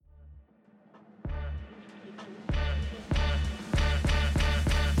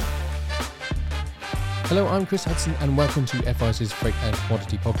Hello, I'm Chris Hudson and welcome to FIS's Freight and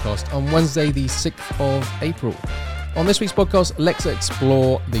Commodity Podcast on Wednesday, the 6th of April. On this week's podcast, let's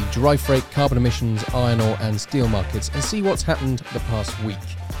explore the dry freight, carbon emissions, iron ore and steel markets and see what's happened the past week.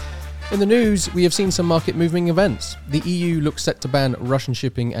 In the news, we have seen some market-moving events. The EU looks set to ban Russian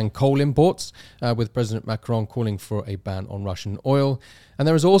shipping and coal imports, with President Macron calling for a ban on Russian oil. And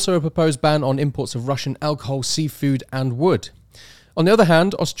there is also a proposed ban on imports of Russian alcohol, seafood and wood. On the other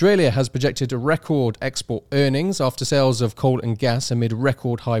hand, Australia has projected record export earnings after sales of coal and gas amid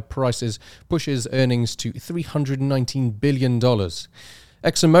record high prices pushes earnings to $319 billion.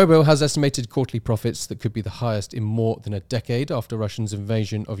 ExxonMobil has estimated quarterly profits that could be the highest in more than a decade after Russia's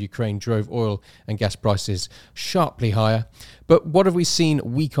invasion of Ukraine drove oil and gas prices sharply higher. But what have we seen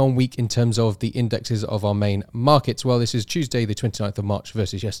week on week in terms of the indexes of our main markets? Well, this is Tuesday, the 29th of March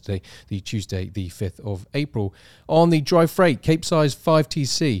versus yesterday, the Tuesday, the 5th of April. On the dry freight, Capesize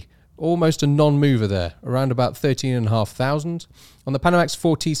 5TC, almost a non-mover there, around about 13,500. On the Panamax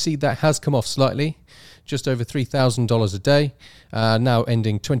 4TC, that has come off slightly, just over $3,000 a day, now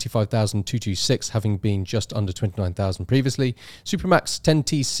ending 25,226, having been just under 29,000 previously. Supramax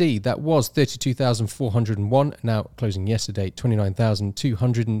 10TC, that was 32,401, now closing yesterday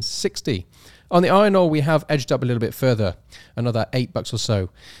 29,260. On the iron ore, we have edged up a little bit further, another $8 or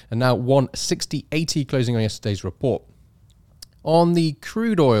so, and now 160.80 closing on yesterday's report. On the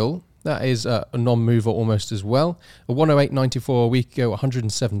crude oil, that is a non-mover almost as well. A 108.94 a week ago,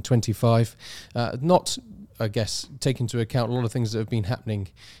 107.25. Not, I guess, take into account a lot of things that have been happening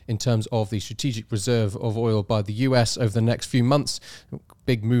in terms of the strategic reserve of oil by the US over the next few months.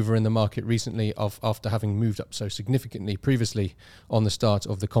 Big mover in the market recently after having moved up so significantly previously on the start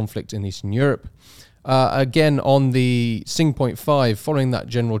of the conflict in Eastern Europe. Again, on the Sing 0.5, following that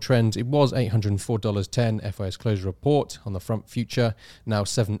general trend, it was $804.10 FIS closure report on the front future, now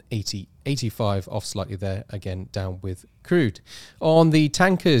 $780.85 off slightly there, again down with crude. On the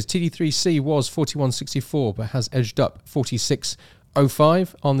tankers, TD3C was 41.64 but has edged up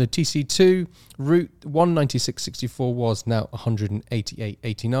 46.05. On the TC2 route, 196.64 was now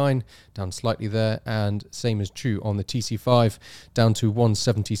 188.89, down slightly there, and same is true on the TC5, down to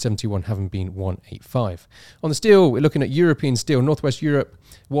 170.71, having been 185. On the steel, we're looking at European steel. Northwest Europe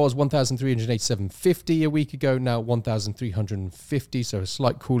was 1,387.50 a week ago, now 1,350, so a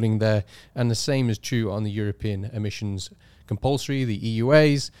slight cooling there, and the same is true on the European emissions compulsory. The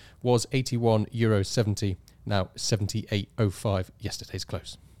EUAs was €81.70. Now 78.05 yesterday's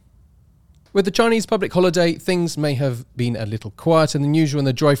close. With the Chinese public holiday, things may have been a little quieter than usual in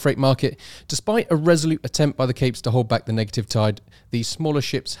the dry freight market. Despite a resolute attempt by the Capes to hold back the negative tide, the smaller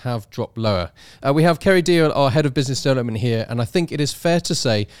ships have dropped lower. We have Kerry Deal, our head of business development here, and I think it is fair to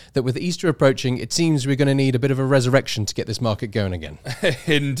say that with Easter approaching, it seems we're going to need a bit of a resurrection to get this market going again.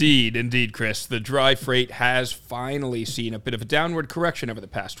 Indeed, Chris. The dry freight has finally seen a bit of a downward correction over the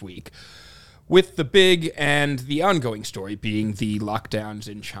past week, with the big and the ongoing story being the lockdowns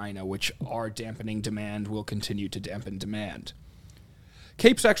in China, which are dampening demand, will continue to dampen demand.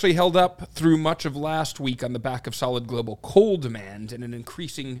 Capes actually held up through much of last week on the back of solid global coal demand and an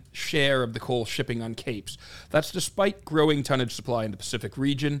increasing share of the coal shipping on Capes. That's despite growing tonnage supply in the Pacific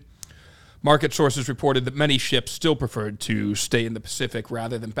region. Market sources reported that many ships still preferred to stay in the Pacific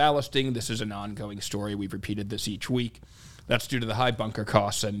rather than ballasting. This is an ongoing story. We've repeated this each week. That's due to the high bunker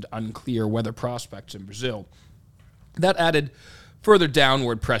costs and unclear weather prospects in Brazil. That added further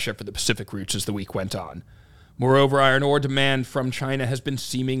downward pressure for the Pacific routes as the week went on. Moreover, iron ore demand from China has been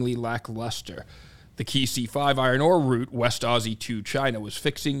seemingly lackluster. The key C5 iron ore route, West Aussie to China, was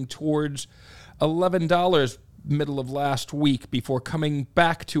fixing towards $11 middle of last week before coming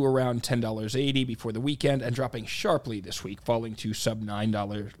back to around $10.80 before the weekend and dropping sharply this week, falling to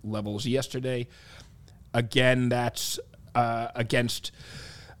sub-$9 levels yesterday. Again, that's against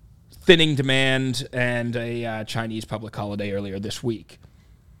thinning demand and a Chinese public holiday earlier this week.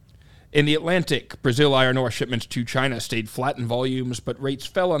 In the Atlantic, Brazil iron ore shipments to China stayed flat in volumes, but rates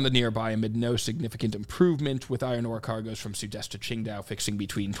fell on the nearby amid no significant improvement, with iron ore cargoes from Sudeste to Qingdao fixing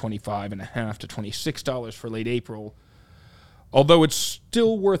between $25.50 to $26 for late April, although it's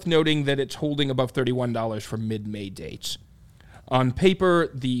still worth noting that it's holding above $31 for mid-May dates. On paper,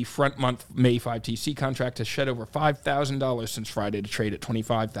 the front month May 5TC contract has shed over $5,000 since Friday to trade at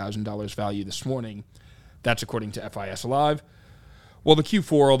 $25,000 value this morning. That's according to FIS Live. While the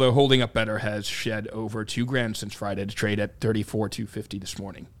Q4, although holding up better, has shed over $2,000 since Friday to trade at $34,250 this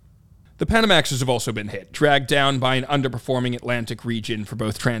morning. The Panamaxes have also been hit, dragged down by an underperforming Atlantic region for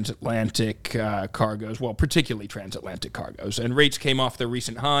both transatlantic cargoes, well, particularly transatlantic cargoes, and rates came off their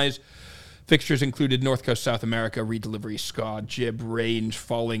recent highs. Fixtures included North Coast South America redelivery SCA jib range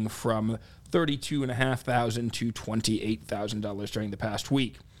falling from $32,500 to $28,000 during the past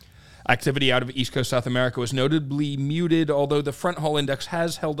week. Activity out of East Coast South America was notably muted, although the front haul index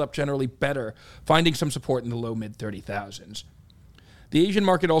has held up generally better, finding some support in the low mid 30,000s. The Asian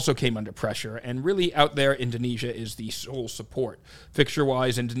market also came under pressure, and really out there, Indonesia is the sole support.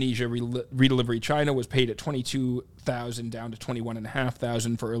 Fixture-wise, Indonesia redelivery China was paid at $22,000 down to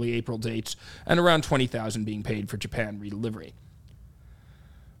 $21,500 for early April dates, and around $20,000 being paid for Japan redelivery.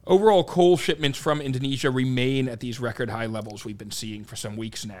 Overall, coal shipments from Indonesia remain at these record high levels we've been seeing for some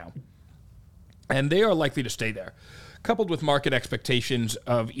weeks now, and they are likely to stay there. Coupled with market expectations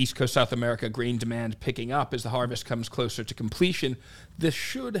of East Coast South America grain demand picking up as the harvest comes closer to completion, this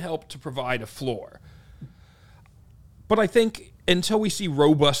should help to provide a floor. But I think until we see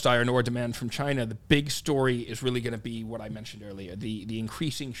robust iron ore demand from China, the big story is really going to be what I mentioned earlier, the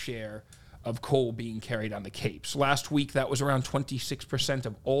increasing share of coal being carried on the Capes. Last week, that was around 26%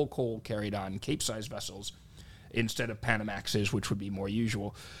 of all coal carried on Cape-size vessels instead of Panamaxes, which would be more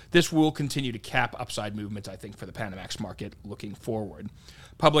usual. This will continue to cap upside movement, I think, for the Panamax market looking forward.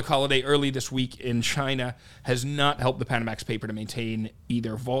 Public holiday early this week in China has not helped the Panamax paper to maintain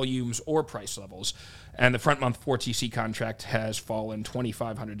either volumes or price levels, and the front month 4TC contract has fallen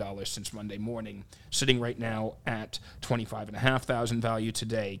 $2,500 since Monday morning, sitting right now at $25,500 value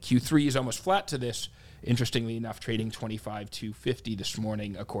today. Q3 is almost flat to this, interestingly enough, trading $25,250 this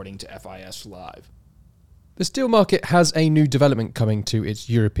morning, according to FIS Live. The steel market has a new development coming to its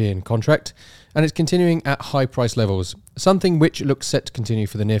European contract, and it's continuing at high price levels, something which looks set to continue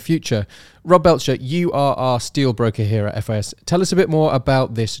for the near future. Rob Belcher, you are our steel broker here at FIS. Tell us a bit more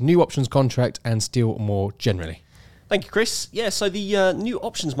about this new options contract and steel more generally. Thank you, Chris. Yeah, so the new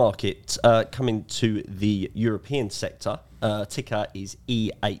options market coming to the European sector, ticker is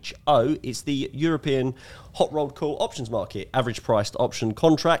EHO. It's the European hot rolled coil options market, average priced option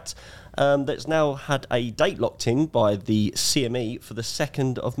contract that's now had a date locked in by the CME for the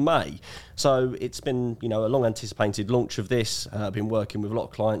 2nd of May. So it's been, a long anticipated launch of this. I've been working with a lot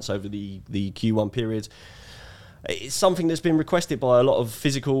of clients over the Q1 period. It's something that's been requested by a lot of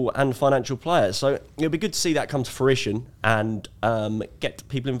physical and financial players. So it'll be good to see that come to fruition and get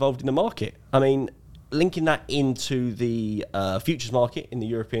people involved in the market. I mean, linking that into the futures market in the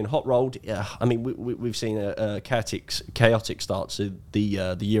European hot rolled, we've seen a chaotic start to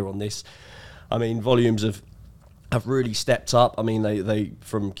the year on this. I mean, volumes have really stepped up. I mean, they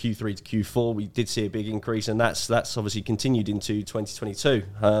from Q3 to Q4, we did see a big increase, and that's obviously continued into 2022.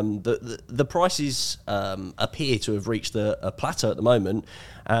 The prices appear to have reached a plateau at the moment,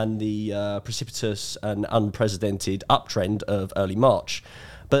 and the precipitous and unprecedented uptrend of early March.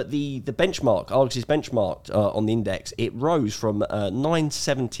 But the benchmark, Argos's benchmark on the index, it rose from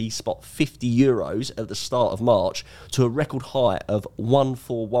 970 spot 50 euros at the start of March to a record high of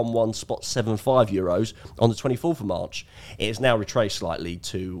 1411 spot 75 euros on the 24th of March. It has now retraced slightly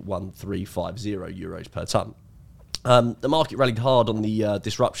to 1350 euros per tonne. The market rallied hard on the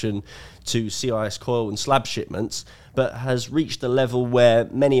disruption to CIS coil and slab shipments, but has reached a level where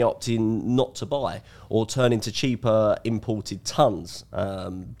many opt in not to buy or turn into cheaper imported tonnes.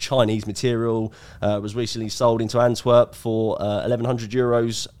 Chinese material was recently sold into Antwerp for 1,100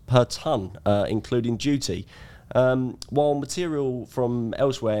 euros per tonne, including duty. While material from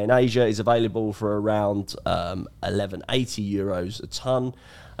elsewhere in Asia is available for around 1180 euros a tonne,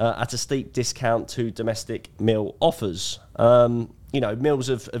 at a steep discount to domestic mill offers. Mills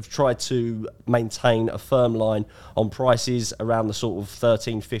have tried to maintain a firm line on prices around the sort of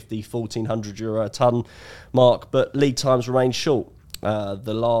 1350, 1400 euro a tonne mark, but lead times remain short.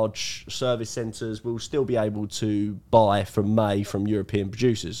 The large service centres will still be able to buy from May from European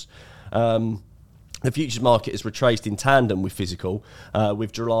producers. The futures market is retraced in tandem with physical,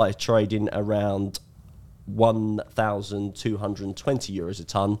 with July trading around 1,220 euros a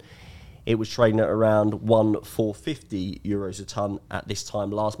tonne. It was trading at around 1,450 euros a tonne at this time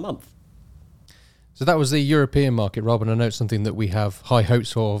last month. So that was the European market, Rob, and I know it's something that we have high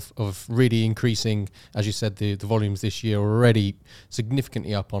hopes of really increasing. As you said, the volumes this year are already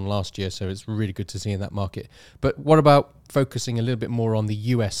significantly up on last year, so it's really good to see in that market. But what about focusing a little bit more on the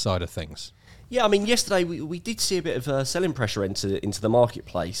US side of things? Yeah, I mean, yesterday we did see a bit of selling pressure into the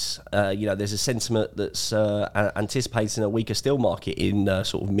marketplace. There's a sentiment that's anticipating a weaker steel market in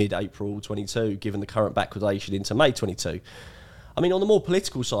sort of mid-April 22, given the current backwardation into May 22. I mean, on the more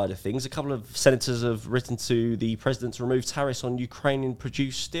political side of things, a couple of senators have written to the president to remove tariffs on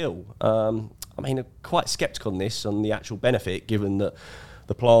Ukrainian-produced steel. I'm quite sceptical on this, on the actual benefit, given that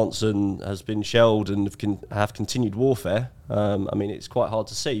the plants has been shelled and have continued warfare. It's quite hard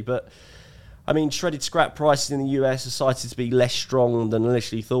to see, but shredded scrap prices in the US are cited to be less strong than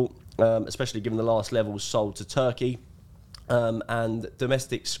initially thought. especially given the last levels sold to Turkey, and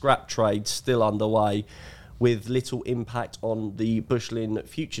domestic scrap trade still underway, with little impact on the Bushlin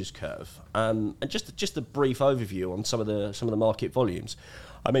futures curve. And just a brief overview on some of the market volumes.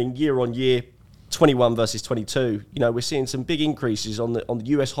 I mean, year on year, 21 versus 22. We're seeing some big increases on the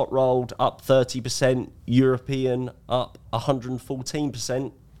US hot rolled, up 30%, European up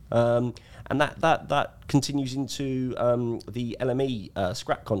 114%. And that continues into the LME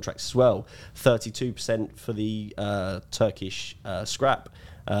scrap contracts as well. 32% for the Turkish scrap,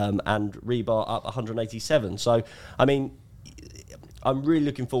 and rebar up 187. So, I mean, I'm really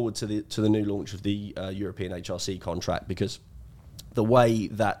looking forward to the new launch of the European HRC contract, because the way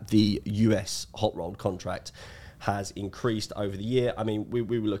that the US hot rolled contract has increased over the year. I mean, we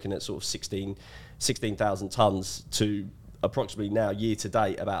were looking at sort of 16,000 tons to approximately now year to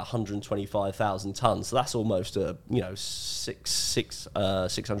date about 125,000 tons. So that's almost a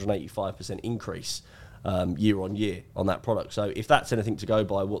 685% increase year on year on that product. So if that's anything to go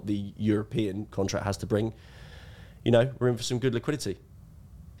by, what the European contract has to bring, we're in for some good liquidity.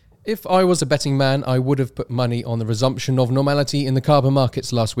 If I was a betting man, I would have put money on the resumption of normality in the carbon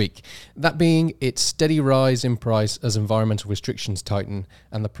markets last week. That being its steady rise in price as environmental restrictions tighten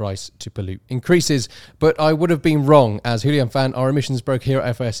and the price to pollute increases. But I would have been wrong, as Julian Fan, our emissions broker here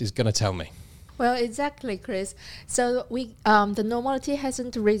at FOS, is going to tell me. Well, exactly, Chris. So the normality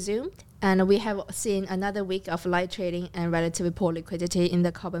hasn't resumed, and we have seen another week of light trading and relatively poor liquidity in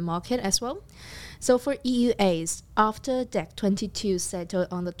the carbon market as well. So for EUAs, after DEC 22 settled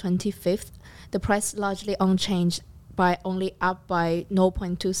on the 25th, the price largely unchanged, by only up by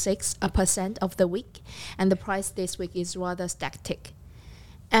 0.26% of the week, and the price this week is rather static.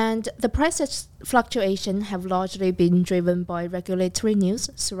 And the price fluctuation have largely been driven by regulatory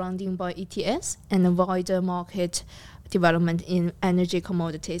news surrounding by ETS and a wider market development in energy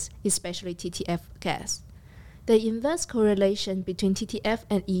commodities, especially TTF gas. The inverse correlation between TTF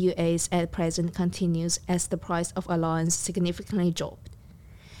and EUAs at present continues as the price of allowance significantly dropped.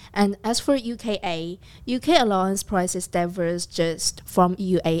 And as for UK allowance prices diverged just from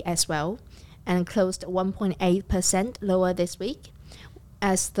EUA as well, and closed 1.8% lower this week,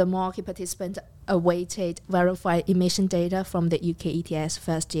 as the market participants awaited verified emission data from the UK ETS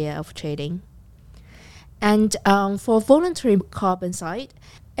first year of trading. And for voluntary carbon side,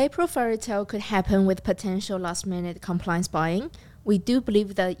 April fairy tale could happen with potential last-minute compliance buying. We do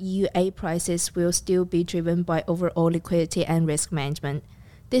believe that EUA prices will still be driven by overall liquidity and risk management.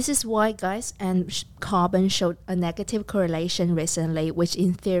 This is why gas and carbon showed a negative correlation recently, which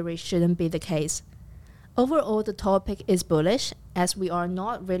in theory shouldn't be the case. Overall, the topic is bullish, as we are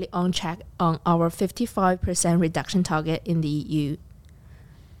not really on track on our 55% reduction target in the EU.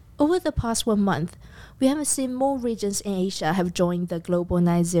 Over the past 1 month, we have seen more regions in Asia have joined the global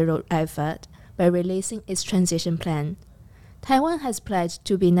net zero effort by releasing its transition plan. Taiwan has pledged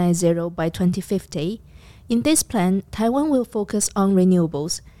to be net zero by 2050. In this plan, Taiwan will focus on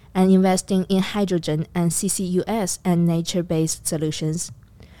renewables and investing in hydrogen and CCUS and nature-based solutions.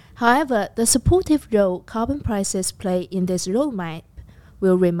 However, the supportive role carbon prices play in this roadmap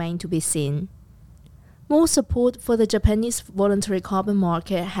will remain to be seen. More support for the Japanese voluntary carbon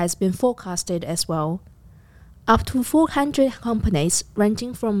market has been forecasted as well. Up to 400 companies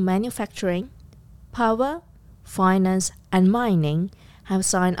ranging from manufacturing, power, finance, and mining have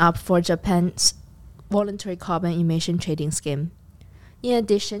signed up for Japan's voluntary carbon emission trading scheme. In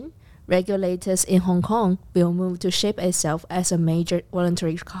addition, regulators in Hong Kong will move to shape itself as a major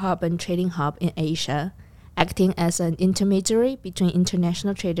voluntary carbon trading hub in Asia, acting as an intermediary between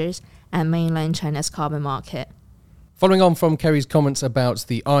international traders and mainland China's carbon market. Following on from Kerry's comments about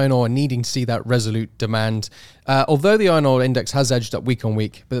the iron ore needing to see that resolute demand, although the iron ore index has edged up week on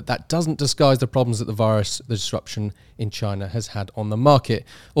week, but that doesn't disguise the problems that the disruption in China has had on the market.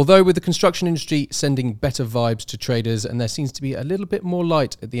 Although with the construction industry sending better vibes to traders, and there seems to be a little bit more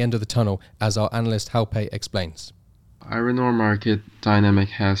light at the end of the tunnel, as our analyst Hao Pei explains. Iron ore market dynamic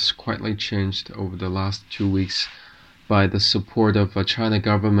has quietly changed over the last 2 weeks by the support of the China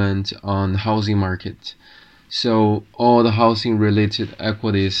government on housing market. So all the housing related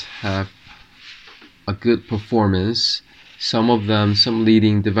equities have a good performance. Some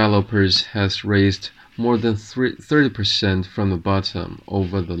leading developers has raised more than 30% from the bottom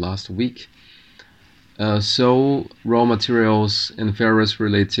over the last week. So raw materials and ferrous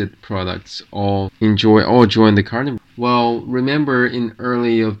related products all join the carnival. Well, remember in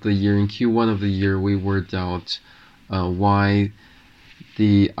early of the year, in Q1 of the year, we were doubt why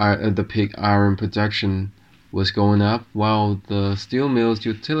the pig iron production was going up while the steel mill's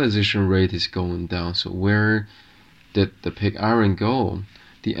utilization rate is going down. So where did the pig iron go?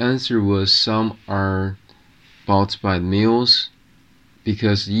 The answer was some are bought by mills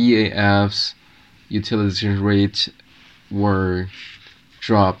because EAF's utilization rate were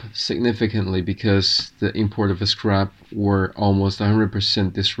dropped significantly because the import of scrap were almost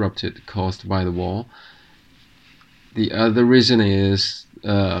 100% disrupted caused by the war. The other reason is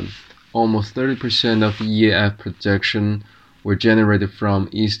almost 30% of EAF production were generated from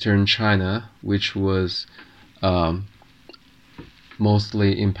Eastern China, which was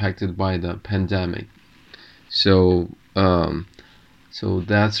mostly impacted by the pandemic. So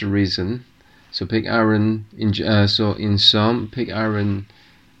that's the reason. So pig iron in some pig iron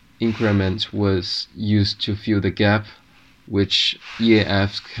increment was used to fill the gap which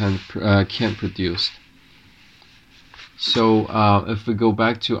EAFs can't produce. So if we go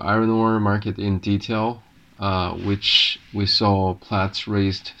back to iron ore market in detail, which we saw Platts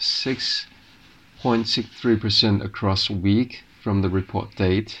raised 6.63% across a week from the report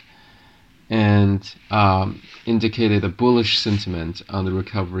date, and indicated a bullish sentiment on the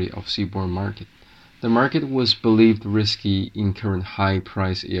recovery of seaborne market. The market was believed risky in current high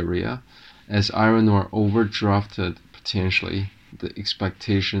price area, as iron ore overdrafted potentially the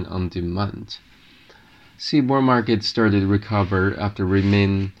expectation on demand. Seaborne market started to recover after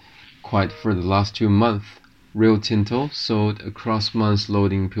remaining quiet for the last 2 months. Rio Tinto sold a cross-month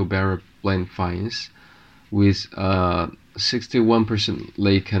loading Pilbara blend fines with 61%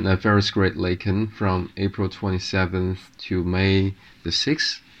 Lacan, ferrous grade Lacan from April 27th to May the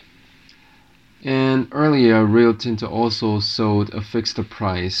 6th. And earlier, Rio Tinto also sold a fixed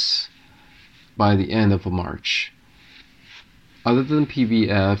price by the end of March. Other than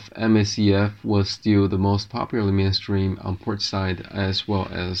PBF, MACF was still the most popular mainstream on port side as well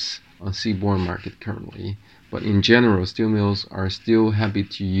as on seaborne market currently. But in general, steel mills are still happy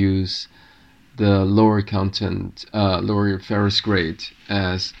to use the lower content, lower ferrous grade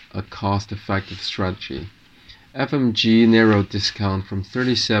as a cost-effective strategy. FMG narrowed discount from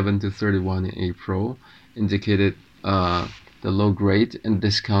 37 to 31 in April, indicated the low grade and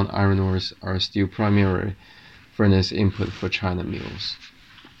discount iron ores are still primary furnace input for China mills.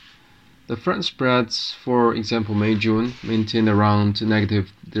 The front spreads, for example, May-June, maintained around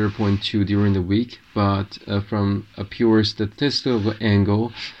negative 0.2 during the week, but from a pure statistical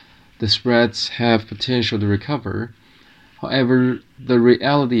angle, the spreads have potential to recover. However, the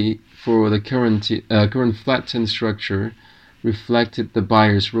reality for the current flattened structure reflected the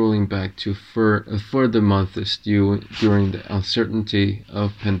buyers rolling back to a further month still during the uncertainty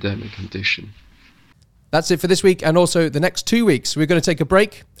of pandemic condition. That's it for this week and also the next 2 weeks. We're going to take a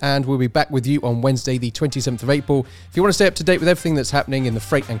break and we'll be back with you on Wednesday, the 27th of April. If you want to stay up to date with everything that's happening in the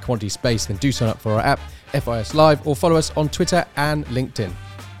freight and commodity space, then do sign up for our app, FIS Live, or follow us on Twitter and LinkedIn.